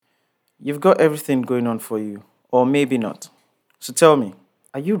You've got everything going on for you, or maybe not. So tell me,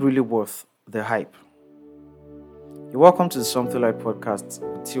 are you really worth the hype? You're welcome to the Something Like podcast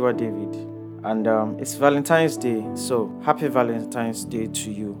with Tiwa David. And it's Valentine's Day, so happy Valentine's Day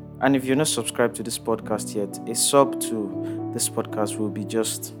to you. And if you're not subscribed to this podcast yet, a sub to this podcast will be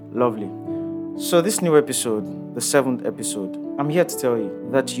just lovely. So, this new episode, the seventh episode, I'm here to tell you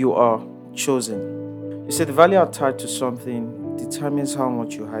that you are chosen. You see, the value attached to something determines how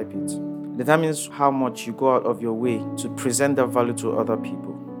much you hype it, determines how much you go out of your way to present that value to other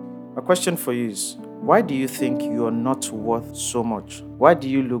people. My question for you is, why do you think you are not worth so much? Why do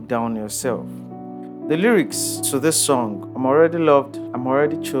you look down on yourself? The lyrics to this song, I'm already loved, I'm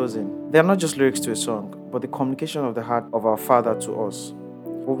already chosen, they are not just lyrics to a song, but the communication of the heart of our Father to us.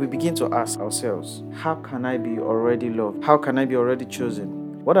 But we begin to ask ourselves, how can I be already loved? How can I be already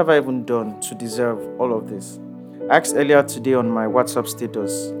chosen? What have I even done to deserve all of this? I asked earlier today on my WhatsApp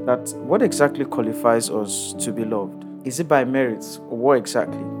status that what exactly qualifies us to be loved? Is it by merits or what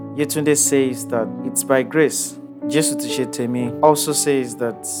exactly? Yetunde says that it's by grace. Jesu Temi also says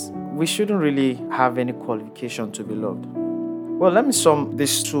that we shouldn't really have any qualification to be loved. Well, let me sum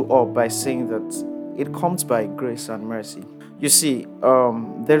these two up by saying that it comes by grace and mercy. You see,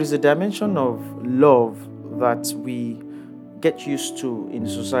 there is a dimension of love that we get used to in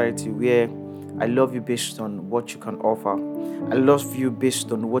society where I love you based on what you can offer. I love you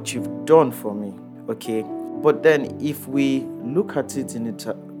based on what you've done for me, okay? But then if we look at it in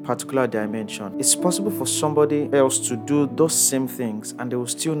a particular dimension, it's possible for somebody else to do those same things and they will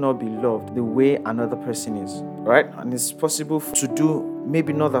still not be loved the way another person is, right? And it's possible to do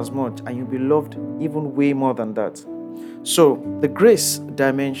maybe not as much and you'll be loved even way more than that. So the grace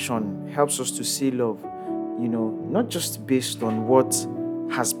dimension helps us to see love, not just based on what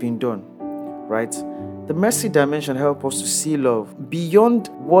has been done, right? The mercy dimension helps us to see love beyond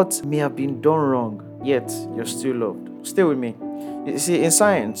what may have been done wrong, yet you're still loved. Stay with me. You see, in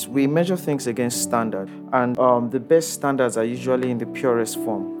science, we measure things against standard, and the best standards are usually in the purest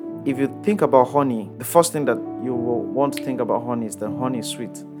form. If you think about honey, the first thing that you will want to think about honey is that honey is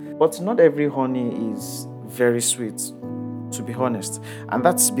sweet. But not every honey is very sweet, to be honest. And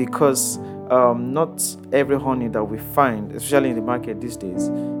that's because not every honey that we find, especially in the market these days,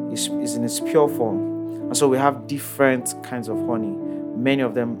 is in its pure form. And so we have different kinds of honey, many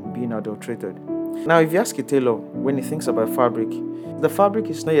of them being adulterated. Now, if you ask a tailor, when he thinks about fabric, the fabric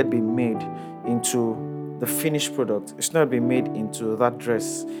is not yet being made into the finished product. It's not being made into that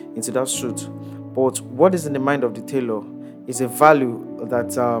dress, into that suit. But what is in the mind of the tailor is a value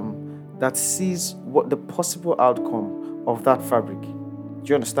that sees what the possible outcome of that fabric. Do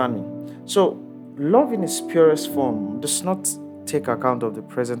you understand me? So, love in its purest form does not take account of the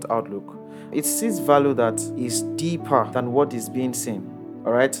present outlook. It sees value that is deeper than what is being seen.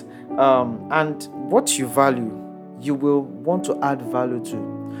 All right? And what you value, you will want to add value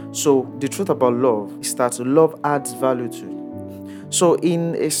to. So the truth about love is that love adds value to. So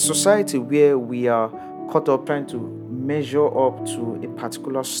in a society where we are caught up trying to measure up to a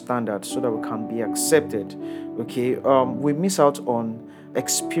particular standard so that we can be accepted, okay, we miss out on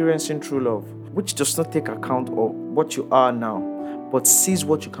experiencing true love, which does not take account of what you are now, but sees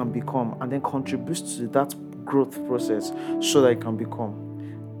what you can become and then contributes to that growth process so that you can become.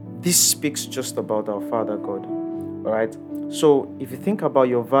 This speaks just about our Father God, all right? So if you think about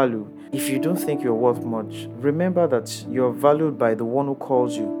your value, if you don't think you're worth much, remember that you're valued by the one who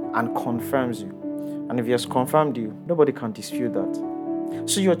calls you and confirms you. And if he has confirmed you, nobody can dispute that.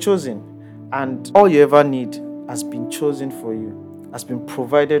 So you're chosen, and all you ever need has been chosen for you, has been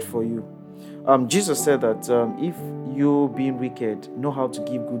provided for you. Jesus said that if you, being wicked, know how to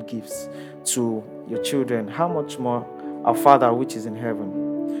give good gifts to your children, how much more our Father which is in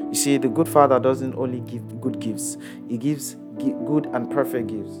heaven? You see, the good Father doesn't only give good gifts, he gives good and perfect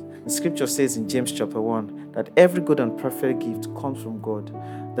gifts. The scripture says in James chapter 1 that every good and perfect gift comes from God,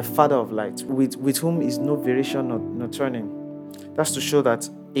 the Father of light, with whom is no variation nor turning. That's to show that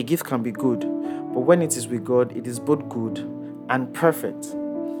a gift can be good, but when it is with God, it is both good and perfect.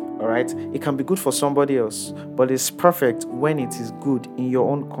 All right? It can be good for somebody else, but it's perfect when it is good in your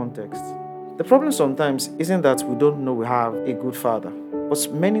own context. The problem sometimes isn't that we don't know we have a good Father, but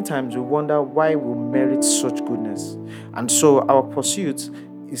many times we wonder why we merit such goodness. And so our pursuit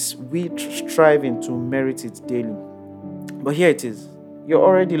is we striving to merit it daily. But here it is. You're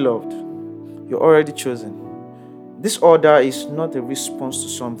already loved. You're already chosen. This order is not a response to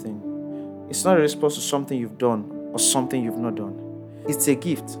something. It's not a response to something you've done or something you've not done. It's a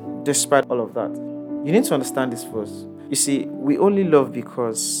gift, despite all of that. You need to understand this first. You see, we only love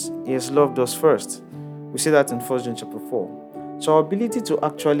because he has loved us first. We see that in 1 John chapter 4. So our ability to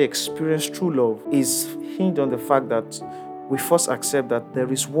actually experience true love is hinged on the fact that we first accept that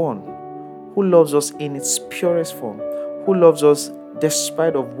there is one who loves us in its purest form, who loves us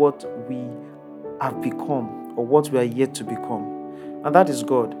despite of what we have become or what we are yet to become. And that is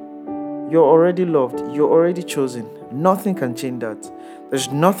God. You're already loved. You're already chosen. Nothing can change that. There's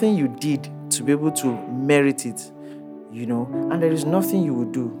nothing you did to be able to merit it, and there is nothing you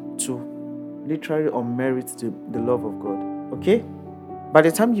will do to literally unmerit the love of God. Okay? By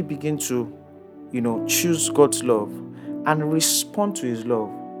the time you begin to, choose God's love and respond to His love,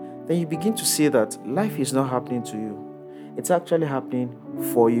 then you begin to see that life is not happening to you. It's actually happening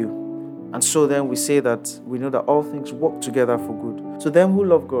for you. And so then we say that we know that all things work together for good to them who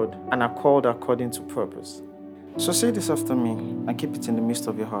love God and are called according to purpose. So say this after me and keep it in the midst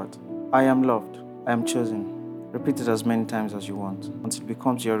of your heart. I am loved. I am chosen. Repeat it as many times as you want until it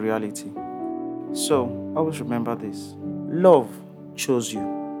becomes your reality. So always remember this. Love chose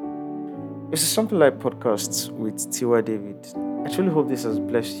you. This is Something Like Podcasts with Tiwa David. I truly hope this has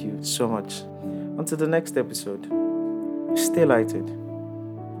blessed you so much. Until the next episode, stay lighted.